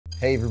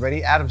Hey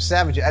everybody, Adam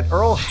Savage at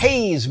Earl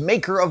Hays,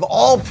 maker of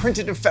all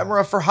printed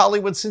ephemera for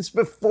Hollywood since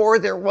before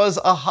there was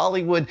a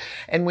Hollywood.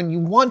 And when you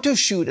want to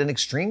shoot an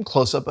extreme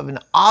close-up of an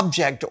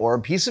object or a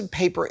piece of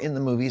paper in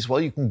the movies,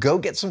 well, you can go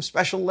get some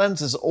special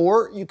lenses,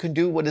 or you can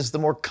do what is the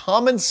more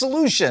common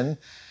solution,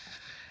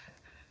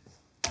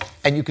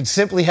 and you can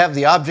simply have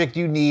the object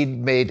you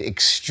need made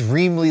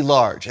extremely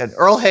large. And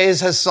Earl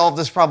Hays has solved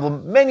this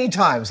problem many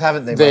times,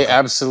 haven't they? They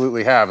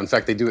absolutely have. In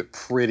fact, they do it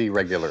pretty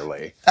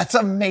regularly. That's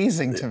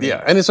amazing to me.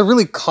 Yeah, and it's a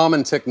really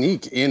common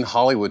technique in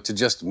Hollywood to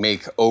just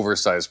make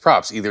oversized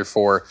props, either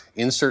for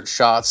insert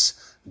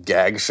shots,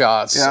 gag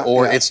shots,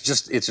 it's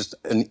just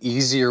an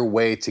easier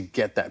way to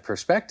get that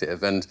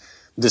perspective. And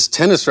this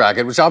tennis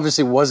racket, which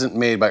obviously wasn't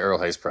made by Earl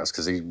Hays Press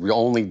because they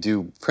only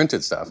do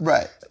printed stuff,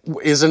 right,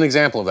 is an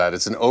example of that.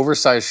 It's an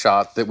oversized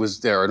shot that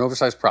was there, an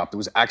oversized prop that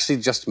was actually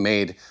just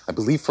made, I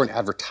believe, for an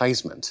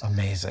advertisement.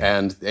 Amazing.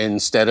 And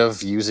instead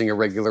of using a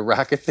regular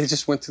racket, they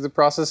just went through the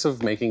process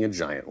of making a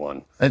giant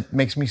one. It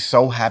makes me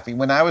so happy.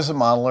 When I was a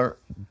modeler,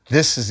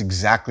 this is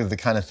exactly the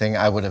kind of thing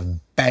I would have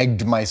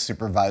begged my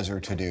supervisor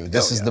to do.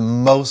 This is the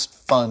most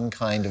fun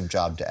kind of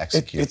job to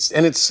execute.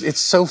 It's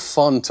so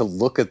fun to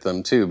look at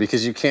them too,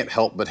 because you can't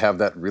help but have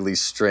that really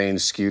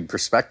strange, skewed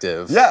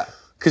perspective. Yeah.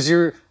 Because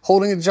you're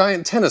holding a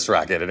giant tennis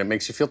racket and it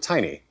makes you feel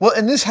tiny. Well,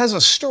 and this has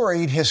a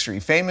storied history,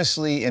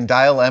 famously in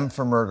Dial M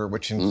for Murder,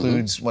 which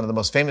includes one of the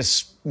most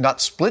famous,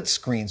 not split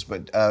screens,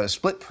 but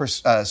split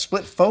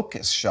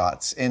focus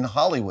shots in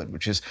Hollywood,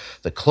 which is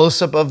the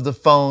close-up of the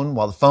phone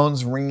while the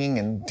phone's ringing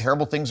and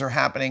terrible things are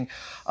happening.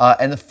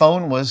 And the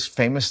phone was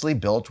famously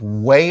built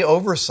way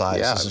oversized.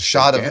 Yeah, it's a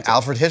shot of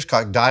Alfred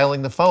Hitchcock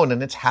dialing the phone,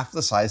 and it's half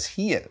the size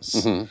he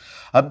is.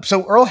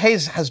 So Earl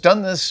Hays has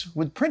done this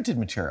with printed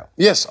material.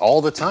 Yes,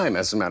 all the time,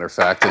 as a matter of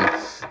fact.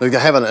 And I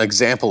have an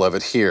example of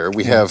it here.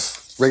 We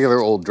have regular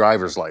old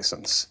driver's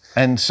license.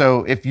 And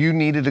so if you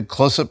needed a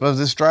close-up of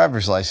this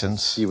driver's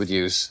license, you would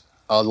use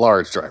a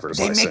large driver's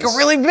license. They make a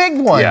really big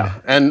one. Yeah,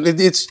 and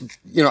it's,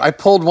 I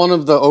pulled one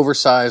of the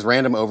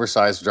random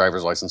oversized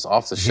driver's license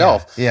off the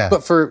shelf. Yeah.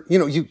 But for,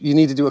 you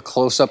need to do a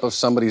close-up of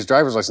somebody's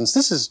driver's license.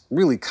 This is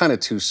really kind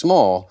of too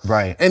small.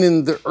 Right. And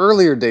in the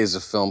earlier days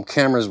of film,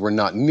 cameras were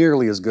not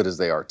nearly as good as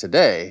they are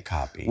today.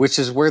 Copy. Which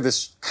is where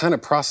this kind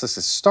of process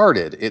has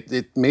started.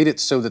 It made it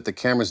so that the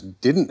cameras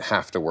didn't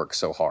have to work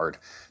so hard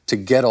to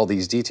get all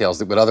these details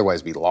that would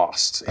otherwise be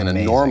lost in a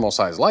normal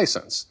size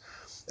license.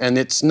 And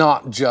it's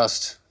not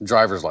just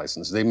driver's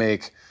license. They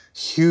make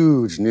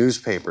huge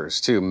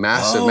newspapers too,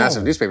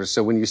 massive newspapers.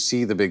 So when you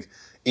see the big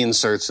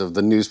inserts of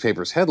the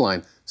newspaper's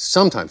headline,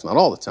 sometimes, not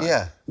all the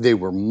time, they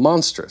were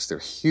monstrous. They're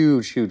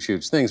huge, huge,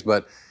 huge things.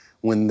 But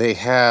when they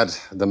had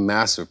the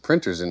massive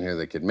printers in here,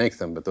 they could make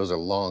them, but those are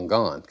long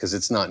gone because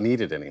it's not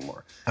needed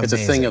anymore. It's a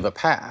thing of the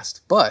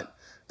past, but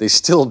they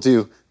still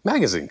do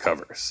magazine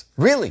covers.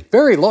 Really?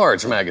 Very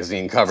large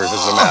magazine covers,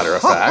 as a matter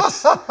of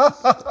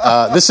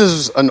fact. This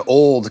is an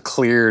old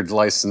cleared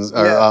license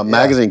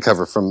magazine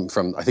cover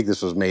from I think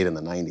this was made in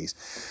the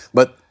 90s.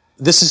 But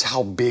this is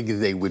how big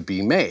they would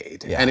be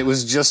made. And it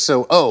was just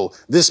so,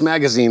 this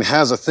magazine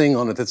has a thing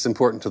on it that's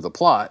important to the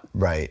plot.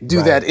 Right.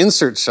 Do that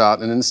insert shot,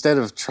 and instead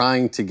of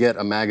trying to get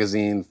a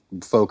magazine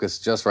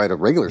focused just right, a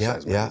regular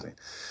size magazine,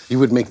 you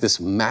would make this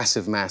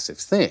massive, massive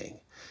thing.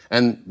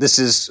 And this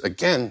is,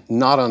 again,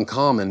 not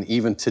uncommon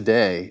even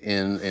today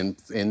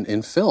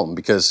in film,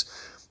 because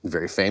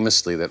very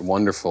famously that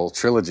wonderful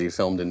trilogy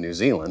filmed in New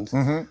Zealand,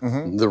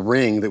 the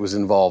ring that was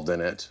involved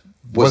in it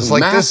was like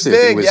massive.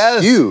 This big. It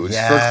was huge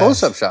for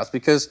close-up shots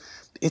because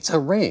it's a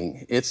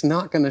ring. It's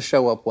not going to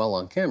show up well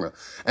on camera.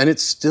 And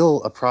it's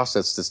still a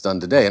process that's done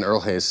today, and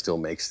Earl Hays still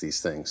makes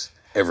these things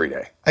every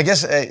day. I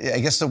guess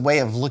the way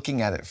of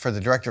looking at it for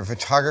the director of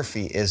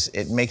photography is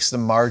it makes the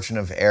margin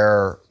of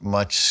error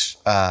much...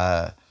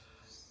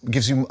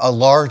 gives you a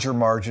larger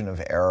margin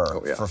of error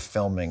for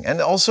filming.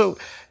 And also,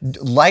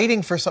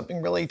 lighting for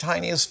something really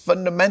tiny is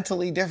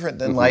fundamentally different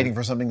than lighting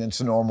for something that's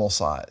a normal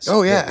size.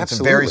 Oh yeah, it's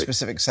a very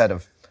specific set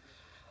of...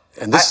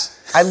 And this...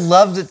 I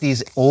love that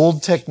these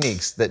old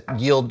techniques that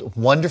yield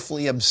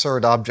wonderfully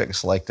absurd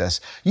objects like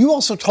this. You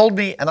also told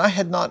me, and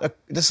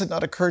this had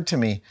not occurred to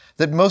me,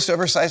 that most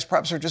oversized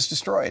props are just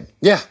destroyed.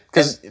 Yeah,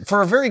 because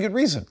for a very good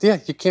reason. Yeah,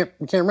 you can't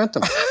rent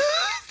them.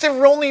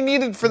 They're only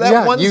needed for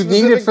that one you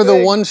need it for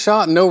the one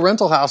shot. No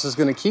rental house is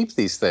going to keep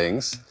these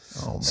things.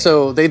 Oh, man.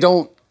 So they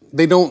don't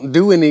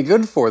do any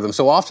good for them.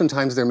 So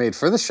oftentimes they're made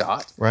for the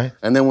shot. Right.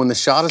 And then when the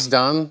shot is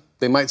done,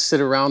 they might sit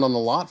around on the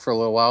lot for a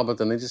little while, but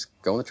then they just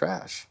go in the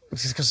trash.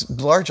 Because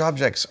large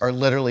objects are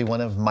literally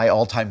one of my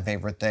all-time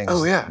favorite things.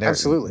 Oh yeah,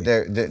 absolutely.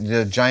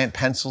 The giant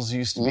pencils you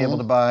used to be able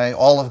to buy,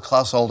 all of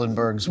Klaus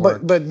Oldenburg's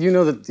work. But you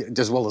know that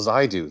as well as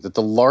I do, that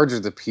the larger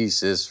the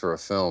piece is for a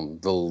film,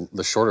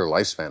 the shorter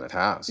lifespan it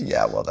has.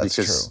 Yeah, well, that's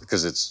true.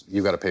 Because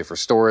you've got to pay for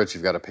storage,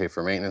 you've got to pay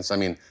for maintenance. I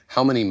mean,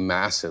 how many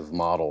massive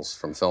models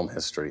from film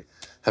history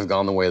have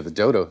gone the way of the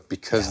dodo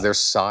because their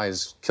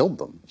size killed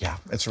them? Yeah,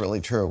 it's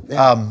really true.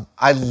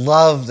 I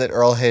love that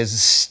Earl Hays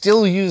is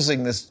still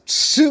using this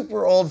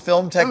super old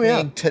film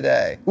technique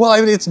today. Well, I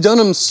mean, it's done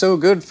them so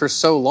good for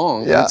so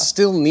long, and it's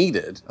still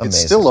needed. Amazing. It's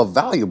still a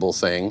valuable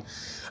thing,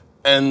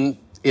 and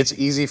it's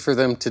easy for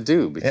them to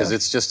do because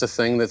it's just a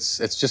thing it's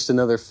just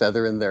another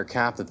feather in their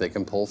cap that they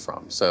can pull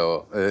from.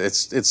 So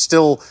it's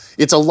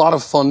a lot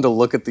of fun to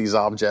look at these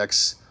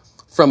objects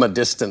from a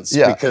distance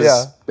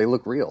because they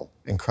look real.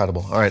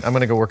 Incredible. All right, I'm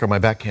gonna go work on my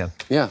backhand.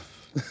 Yeah.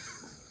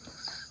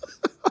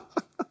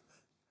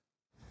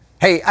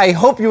 Hey, I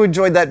hope you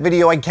enjoyed that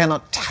video. I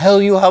cannot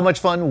tell you how much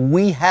fun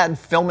we had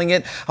filming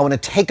it. I want to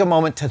take a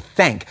moment to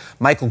thank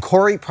Michael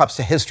Corrie, Props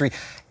to History,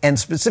 and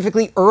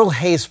specifically Earl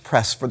Hays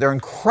Press for their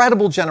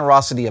incredible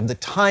generosity of the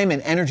time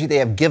and energy they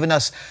have given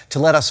us to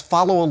let us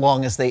follow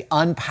along as they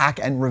unpack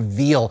and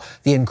reveal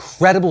the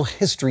incredible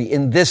history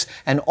in this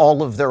and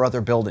all of their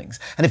other buildings.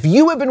 And if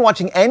you have been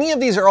watching any of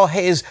these Earl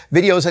Hays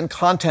videos and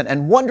content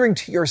and wondering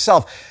to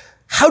yourself,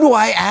 how do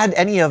I add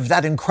any of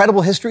that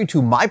incredible history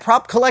to my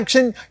prop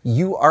collection?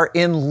 You are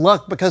in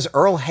luck because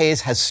Earl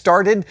Hays has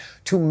started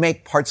to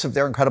make parts of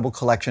their incredible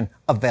collection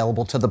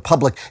available to the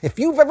public. If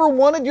you've ever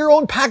wanted your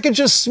own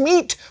package of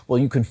Smeat, well,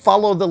 you can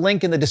follow the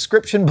link in the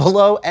description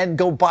below and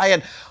go buy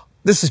it.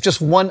 This is just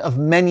one of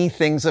many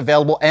things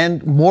available,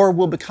 and more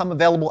will become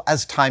available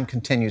as time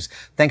continues.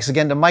 Thanks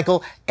again to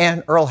Michael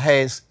and Earl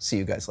Hays. See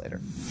you guys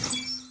later.